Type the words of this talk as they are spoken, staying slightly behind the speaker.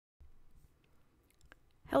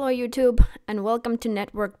Hello YouTube and welcome to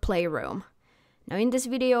Network Playroom. Now in this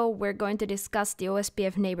video we're going to discuss the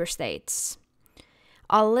Ospf neighbor states.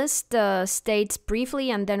 I'll list the states briefly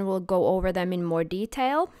and then we'll go over them in more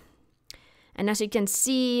detail. And as you can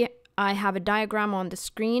see, I have a diagram on the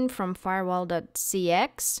screen from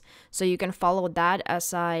firewall.cx, so you can follow that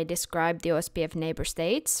as I describe the Ospf neighbor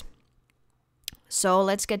states. So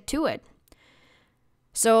let's get to it.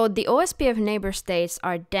 So the Ospf neighbor states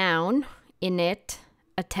are down, init,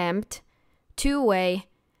 attempt, two-way,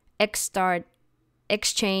 ExStart,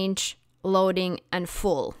 exchange, loading, and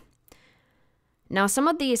full. Now some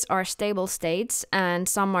of these are stable states and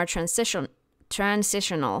some are transitional.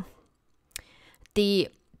 The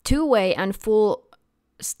two-way and full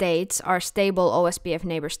states are stable Ospf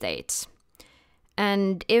neighbor states.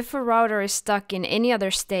 And if a router is stuck in any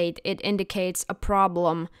other state, it indicates a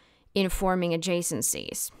problem in forming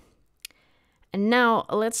adjacencies. And now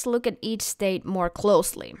let's look at each state more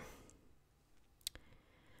closely.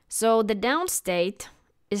 So the down state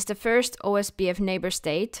is the first Ospf neighbor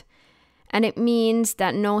state, and it means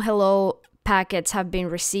that no hello packets have been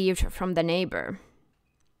received from the neighbor.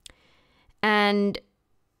 And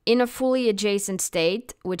in a fully adjacent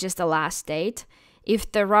state, which is the last state, if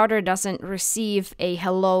the router doesn't receive a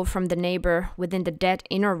hello from the neighbor within the dead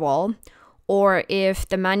interval, or if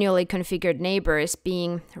the manually configured neighbor is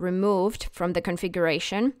being removed from the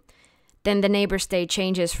configuration, then the neighbor state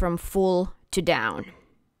changes from full to down.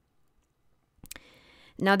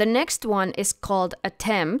 Now the next one is called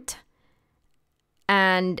attempt,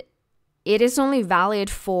 and it is only valid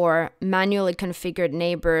for manually configured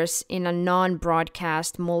neighbors in a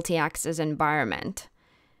non-broadcast multi-access environment.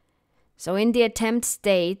 So in the attempt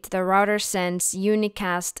state, the router sends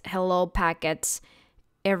unicast hello packets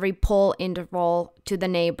every poll interval to the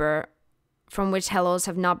neighbor from which hellos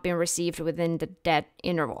have not been received within the dead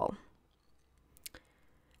interval.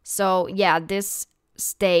 So yeah, this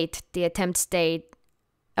state, the attempt state,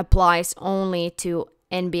 applies only to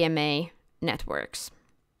NBMA networks.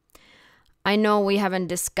 I know we haven't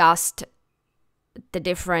discussed the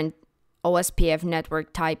different Ospf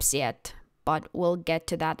network types yet, but we'll get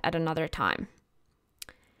to that at another time.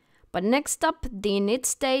 But next up, the init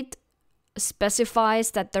state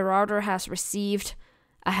specifies that the router has received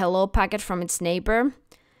a hello packet from its neighbor,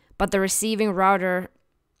 but the receiving router's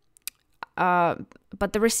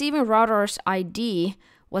ID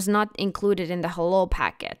was not included in the hello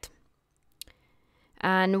packet.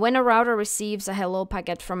 And when a router receives a hello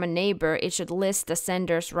packet from a neighbor, it should list the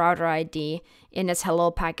sender's router ID in its hello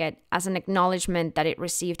packet as an acknowledgement that it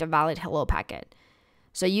received a valid hello packet.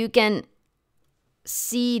 So you can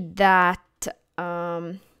see that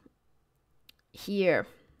here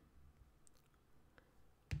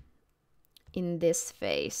in this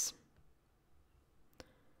phase.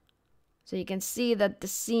 So you can see that the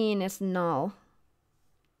scene is null,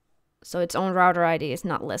 so its own router ID is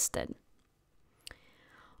not listed.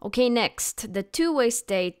 Okay, next, the two-way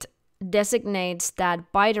state designates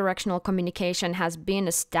that bidirectional communication has been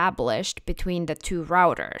established between the two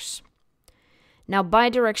routers. Now,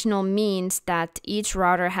 bidirectional means that each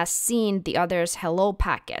router has seen the other's hello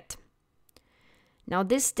packet. Now,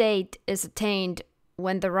 this state is attained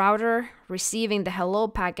when the router receiving the hello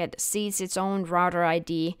packet sees its own router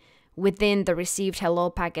ID within the received hello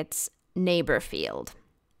packet's neighbor field.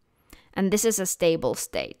 And this is a stable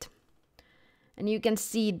state. And you can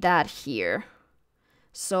see that here.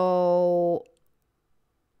 So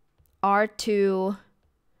R2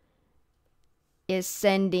 is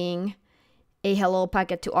sending a hello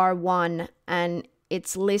packet to R1 and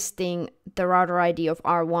it's listing the router ID of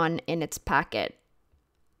R1 in its packet.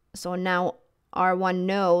 So now R1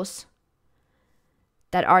 knows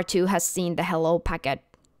that R2 has seen the hello packet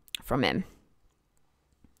from him.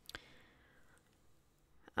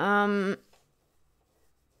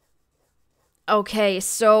 Okay,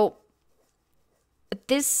 so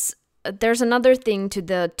there's another thing to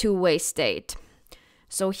the two-way state.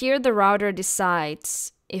 So here the router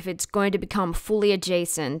decides if it's going to become fully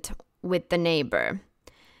adjacent with the neighbor.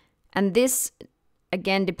 And this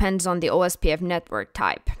again depends on the Ospf network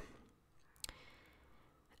type.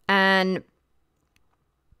 And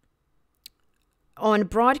on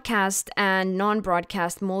broadcast and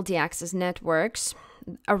non-broadcast multi-access networks,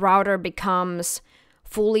 a router becomes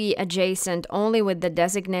fully adjacent only with the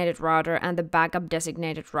designated router and the backup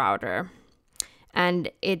designated router.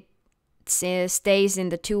 And it stays in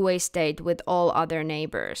the two-way state with all other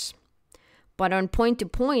neighbors. But on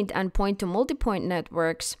point-to-point and point-to-multipoint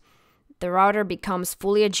networks, the router becomes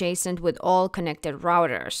fully adjacent with all connected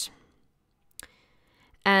routers.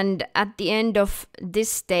 And at the end of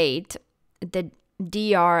this state, the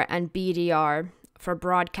DR and BDR for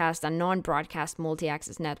broadcast and non-broadcast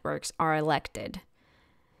multi-access networks are elected.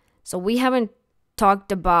 So we haven't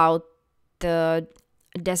talked about the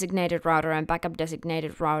designated router and backup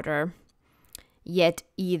designated router yet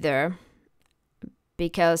either,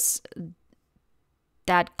 because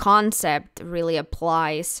that concept really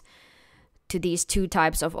applies to these two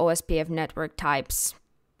types of OSPF network types,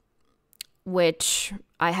 which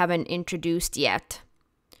I haven't introduced yet.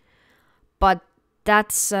 But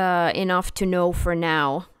that's enough to know for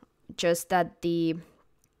now, just that the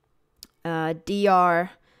DR/BDR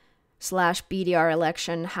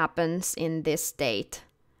election happens in this state,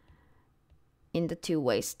 in the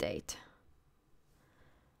two-way state.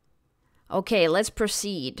 Okay, let's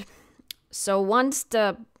proceed. So once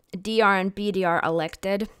the DR and BDR are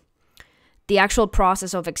elected, the actual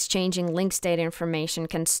process of exchanging link state information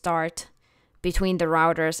can start between the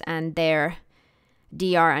routers and their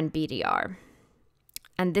DR and BDR.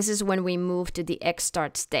 And this is when we move to the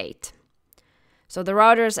ExStart state. So the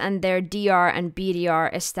routers and their DR and BDR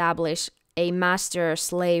establish a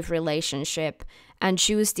master-slave relationship and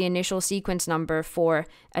choose the initial sequence number for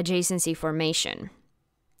adjacency formation.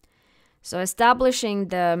 So establishing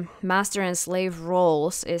the master and slave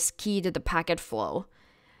roles is key to the packet flow.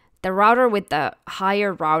 The router with the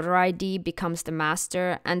higher router ID becomes the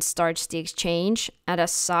master and starts the exchange, and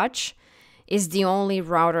as such, is the only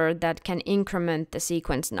router that can increment the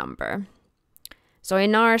sequence number. So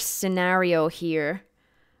in our scenario here,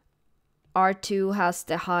 R2 has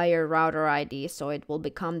the higher router ID, so it will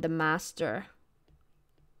become the master.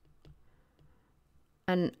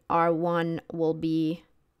 And R1 will be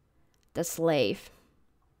the slave.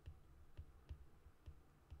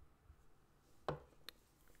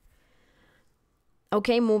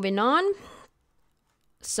 Okay, moving on.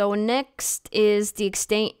 So next is the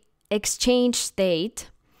exchange state,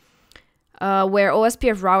 where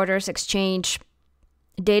OSPF routers exchange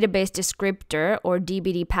database descriptor or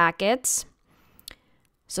DBD packets.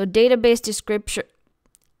 So database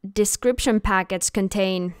description packets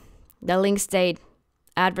contain the link state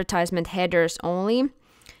advertisement headers only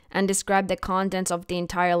and describe the contents of the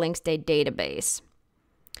entire link state database.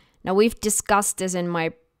 Now we've discussed this in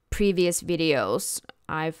my previous videos.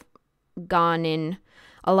 I've gone in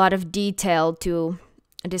a lot of detail to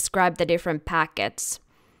describe the different packets.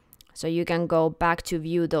 So you can go back to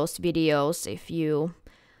view those videos if you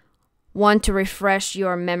want to refresh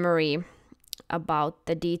your memory about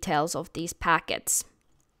the details of these packets.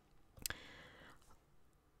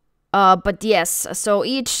 But yes, so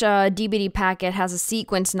each DBD packet has a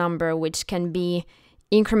sequence number which can be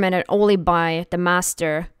incremented only by the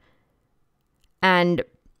master and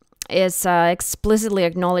is explicitly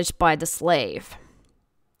acknowledged by the slave.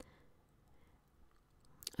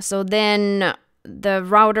 So then the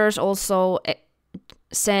routers also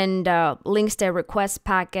send link state request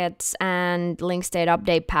packets and link state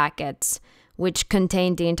update packets, which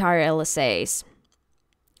contain the entire LSAs.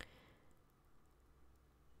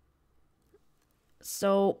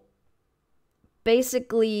 So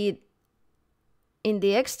basically, in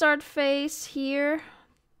the ExStart phase here,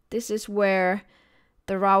 this is where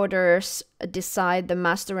the routers decide the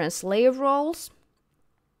master and slave roles.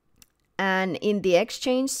 And in the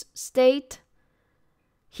exchange state,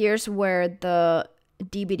 here's where the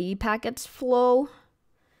DBD packets flow.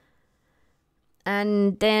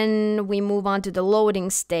 And then we move on to the loading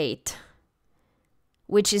state,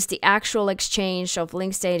 which is the actual exchange of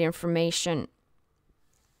link state information.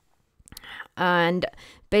 And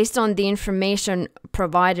based on the information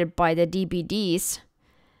provided by the DBDs,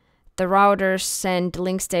 the routers send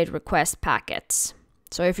link state request packets.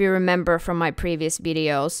 So if you remember from my previous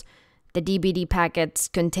videos, the DBD packets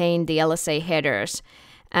contain the LSA headers.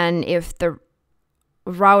 And if the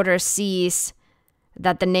router sees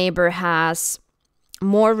that the neighbor has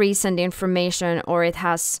more recent information or it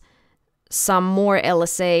has some more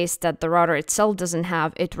LSAs that the router itself doesn't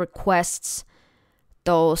have, it requests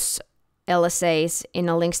those LSAs in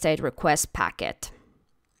a link state request packet.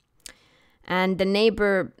 And the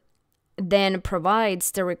neighbor then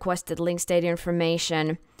provides the requested link state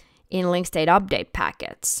information in link state update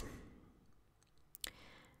packets.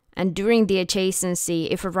 And during the adjacency,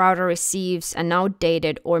 if a router receives an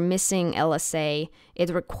outdated or missing LSA, it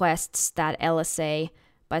requests that LSA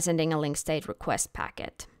by sending a link state request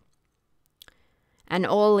packet. And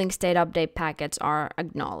all link state update packets are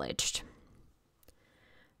acknowledged.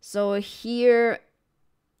 So here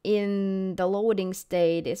in the loading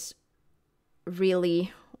state is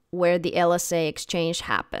really where the LSA exchange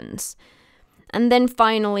happens. And then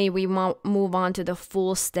finally we move on to the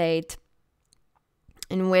full state,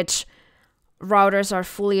 in which routers are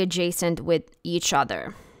fully adjacent with each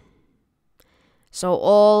other. So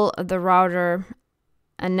all the router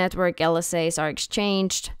and network LSAs are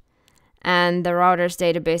exchanged, and the router's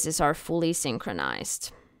databases are fully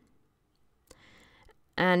synchronized.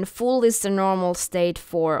 And full is the normal state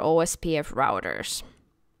for OSPF routers.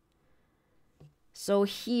 So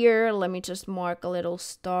here, let me just mark a little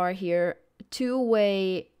star here.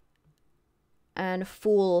 Two-way and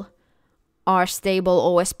full are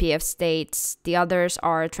stable OSPF states. The others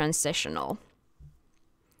are transitional.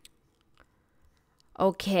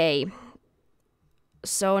 Okay.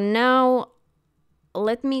 So now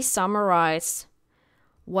let me summarize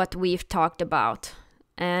what we've talked about,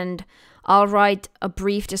 and I'll write a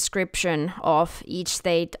brief description of each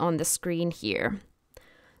state on the screen here.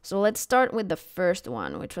 So let's start with the first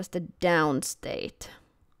one, which was the down state.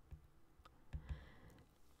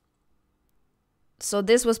 So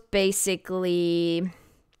this was basically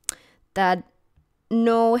that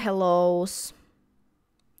no hellos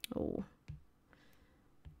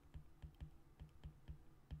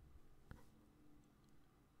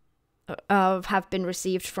have been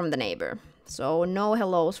received from the neighbor. So no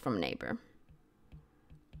hellos from neighbor.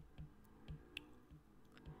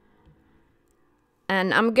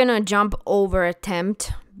 And I'm gonna jump over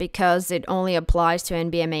attempt because it only applies to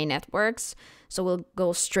NBMA networks. So we'll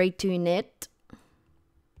go straight to Init.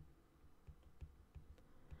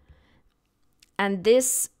 And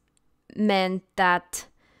this meant that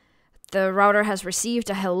the router has received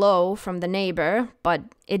a hello from the neighbor, but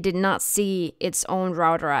it did not see its own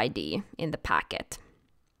router ID in the packet.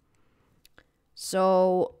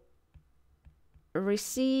 So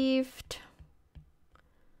received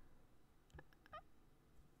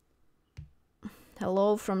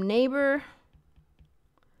hello from neighbor,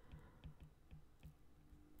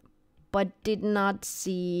 but did not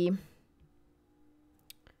see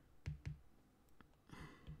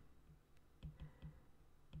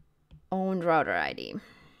own router ID.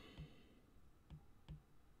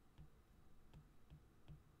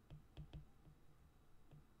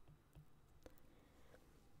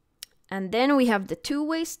 And then we have the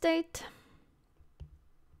two-way state.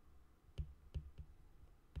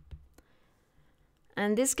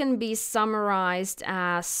 And this can be summarized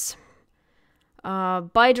as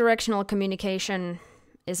bidirectional communication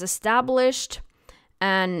is established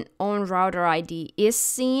and own router ID is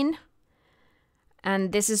seen.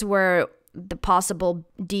 And this is where the possible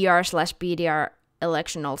DR/BDR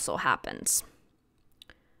election also happens.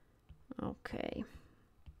 Okay.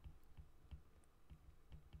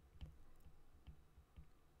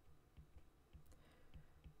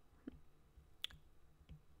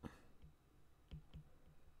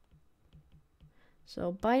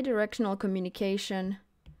 So bidirectional communication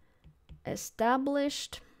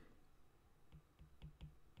established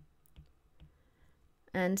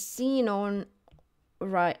and seen on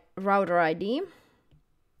router ID.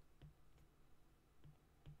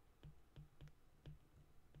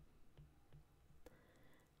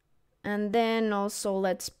 And then also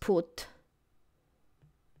let's put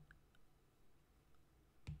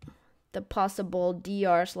the possible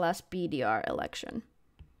DR/BDR election.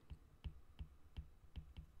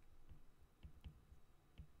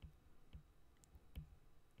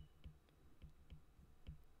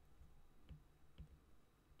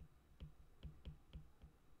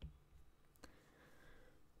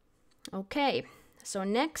 Okay, so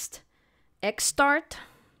next, ExStart.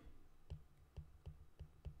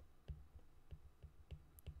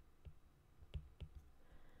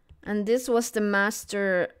 And this was the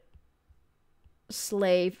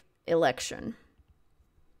master/slave election.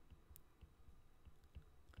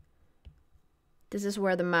 This is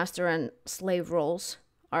where the master and slave roles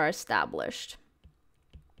are established.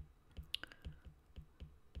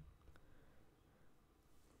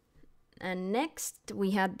 And next,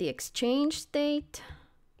 we had the exchange state.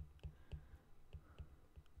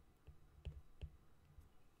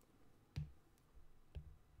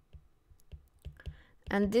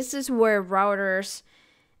 And this is where routers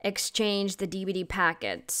exchange the DVD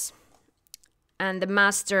packets, and the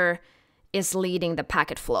master is leading the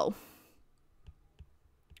packet flow.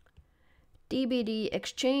 DVD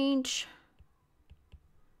exchange.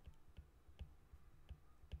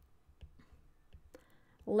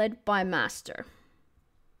 Led by master.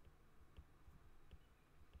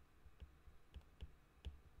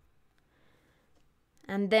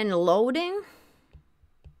 And then loading.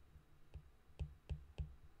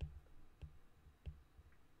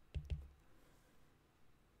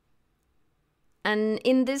 And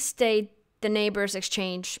in this state, the neighbors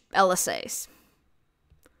exchange LSAs.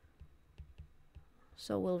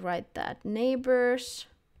 So we'll write that neighbors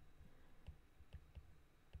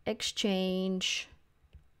exchange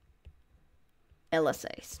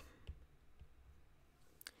LSAs.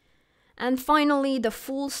 And finally, the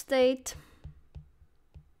full state.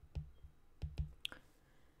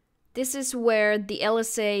 This is where the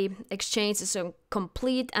LSA exchange is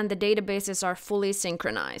complete and the databases are fully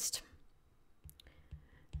synchronized.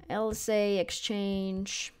 LSA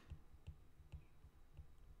exchange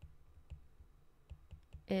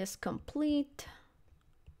is complete.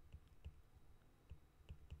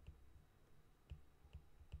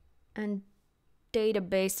 And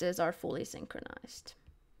databases are fully synchronized.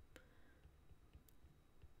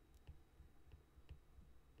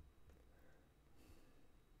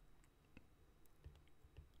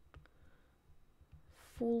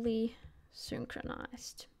 Fully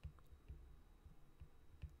synchronized.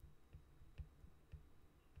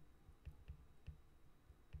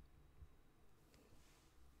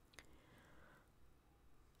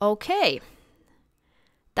 Okay,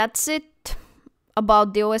 that's it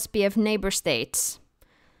about the Ospf neighbor states.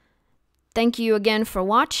 Thank you again for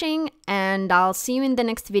watching, and I'll see you in the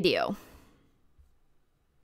next video.